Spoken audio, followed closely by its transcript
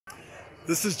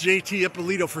This is JT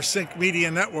Ippolito for Sync Media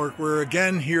Network. We're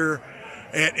again here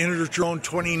at InterDrone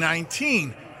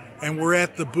 2019, and we're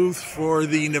at the booth for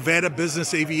the Nevada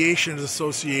Business Aviation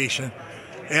Association,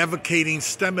 advocating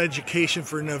STEM education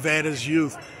for Nevada's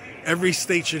youth. Every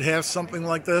state should have something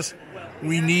like this.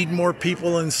 We need more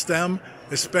people in STEM,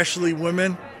 especially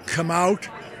women. Come out.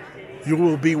 You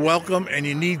will be welcome, and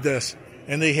you need this.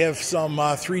 And they have some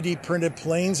 3D printed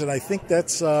planes, and I think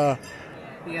that's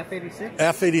the F-86?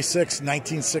 F-86,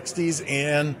 1960s,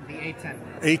 and the A-10.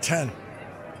 A-10.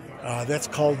 That's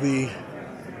called the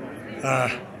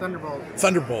Thunderbolt.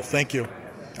 Thunderbolt, thank you.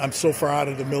 I'm so far out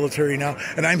of the military now.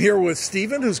 And I'm here with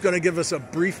Stephen, who's going to give us a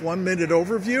brief 1-minute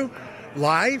overview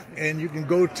live, and you can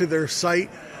go to their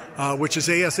site, which is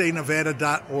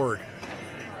asanevada.org.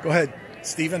 Go ahead,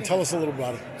 Stephen, tell us a little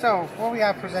about it. So, what we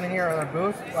have presented here at our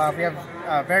booth, we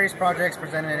have various projects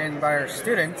presented in by our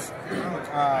students.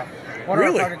 One of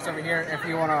our projects over here, if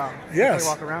you want to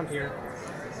walk around here.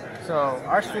 So,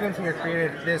 our students here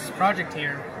created this project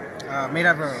here, made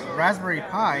out of a Raspberry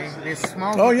Pi, this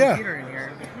small computer in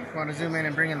here. If you want to zoom in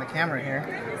and bring in the camera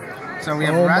here. So, we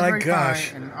have a Raspberry Pi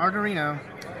and an Arduino.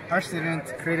 Our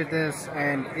students created this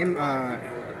and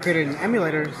created an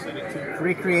emulator to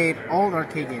recreate old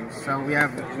arcade games. So we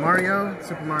have Mario,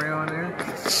 Super Mario on there,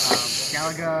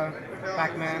 Galaga,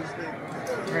 Pac-Man.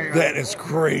 That is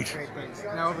great.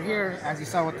 Now over here, as you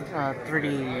saw with the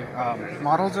 3D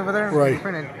models over there, 3D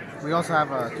printed, we also have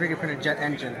a 3D printed jet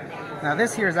engine. Now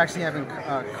this here is actually having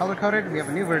color-coded. We have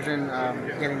a new version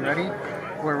getting ready,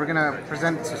 where we're going to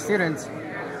present to students,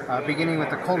 beginning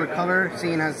with the colder color,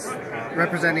 seen as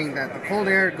representing that the cold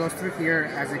air goes through here.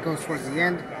 As it goes towards the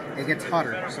end, it gets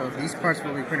hotter. So these parts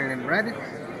will be printed in red,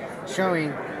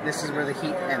 showing this is where the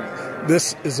heat ends.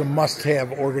 This is a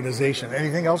must-have organization.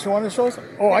 Anything else you want to show us?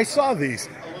 Oh, I saw these.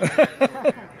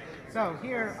 So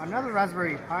here, another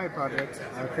Raspberry Pi project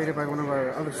created by one of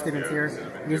our other students here,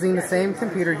 using the same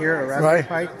computer here, a Raspberry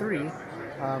Pi 3.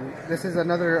 This is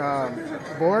another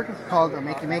board called a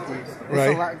Makey Makey.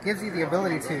 This gives you the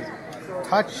ability to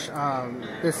touch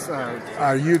this.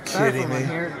 Are you kidding me?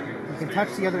 Here. You can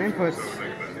touch the other inputs,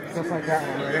 just like that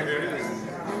one right.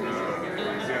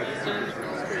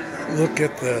 Look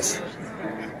at this.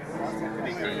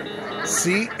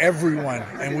 See, everyone,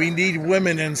 and we need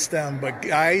women in STEM, but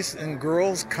guys and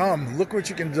girls, come. Look what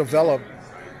you can develop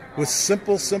with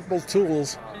simple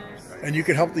tools. And you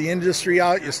can help the industry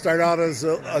out. You start out as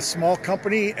a small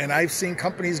company, and I've seen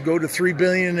companies go to $3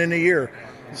 billion in a year.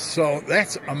 So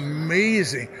that's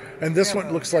amazing. And this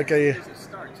one looks like a...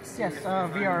 Yes,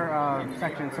 VR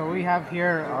section. So we have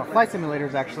here flight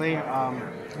simulators, actually.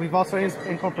 We've also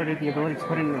incorporated the ability to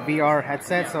put in a VR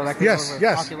headset, so that can go with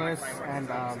Oculus and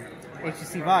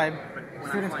HTC Vive.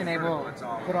 Students can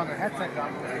put on their headset,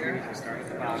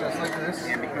 just like this,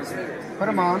 put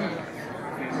them on,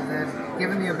 and then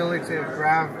given the ability to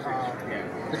grab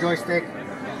the joystick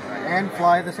and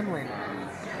fly the simulator.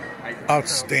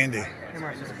 Outstanding.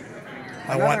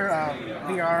 Another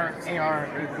VR, AR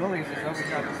capabilities is over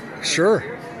here. Sure.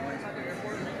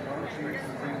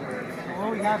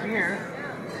 What we have here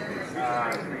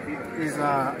is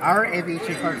our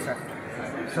aviation card set.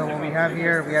 So what we have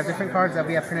here, we have different cards that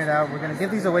we have printed out. We're going to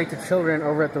give these away to children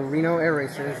over at the Reno Air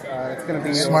Races. It's going to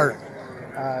be smart.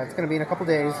 It's going to be in a couple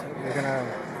days. We're going to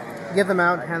give them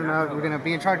out, hand them out. We're going to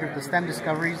be in charge of the STEM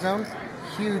Discovery Zone.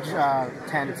 Huge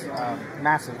tent,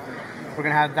 massive. We're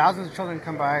going to have thousands of children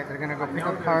come by. They're going to go pick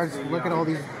up cards, look at all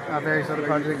these various other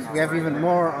projects. We have even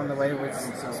more on the way with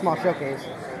a small showcase.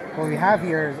 What we have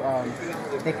here is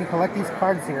they can collect these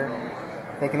cards here.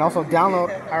 They can also download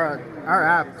our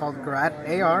app called Grad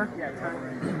AR.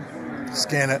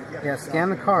 Scan it. Yeah, scan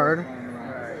the card.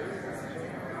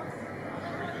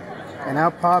 And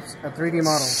out pops a 3D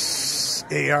model.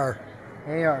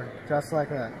 AR, just like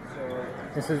that.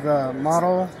 This is the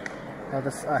model of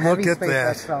the heavy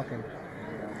SpaceX Falcon.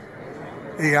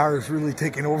 AR is really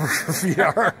taking over for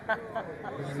VR.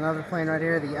 This is another plane right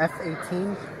here, the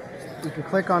F-18. You can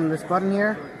click on this button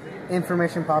here.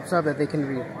 Information pops up that they can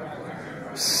read.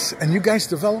 And you guys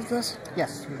developed this?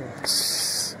 Yes, we did.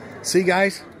 See,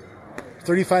 guys?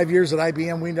 35 years at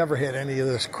IBM, we never had any of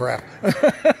this crap.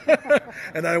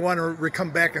 And I want to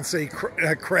come back and say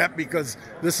crap because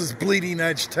this is bleeding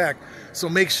edge tech. So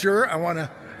make sure, I want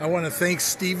to thank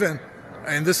Stephen.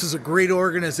 And this is a great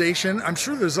organization. I'm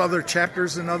sure there's other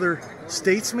chapters in other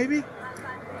states, maybe?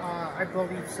 I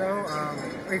believe so.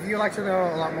 If you'd like to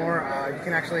know a lot more, you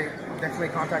can actually definitely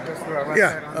contact us through our website.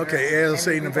 Yeah, okay,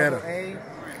 ASA Nevada. You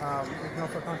can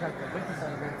also contact the business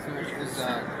element, which is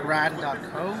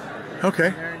rad.co. Okay.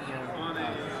 There,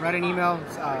 write an email,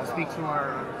 speak to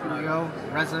our CEO,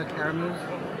 Reza Karamuz.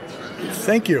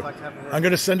 Thank you. I'm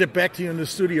going to send it back to you in the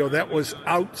studio. That was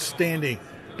outstanding.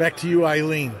 Back to you,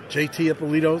 Eileen. JT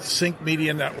Ippolito, Sync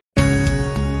Media Network.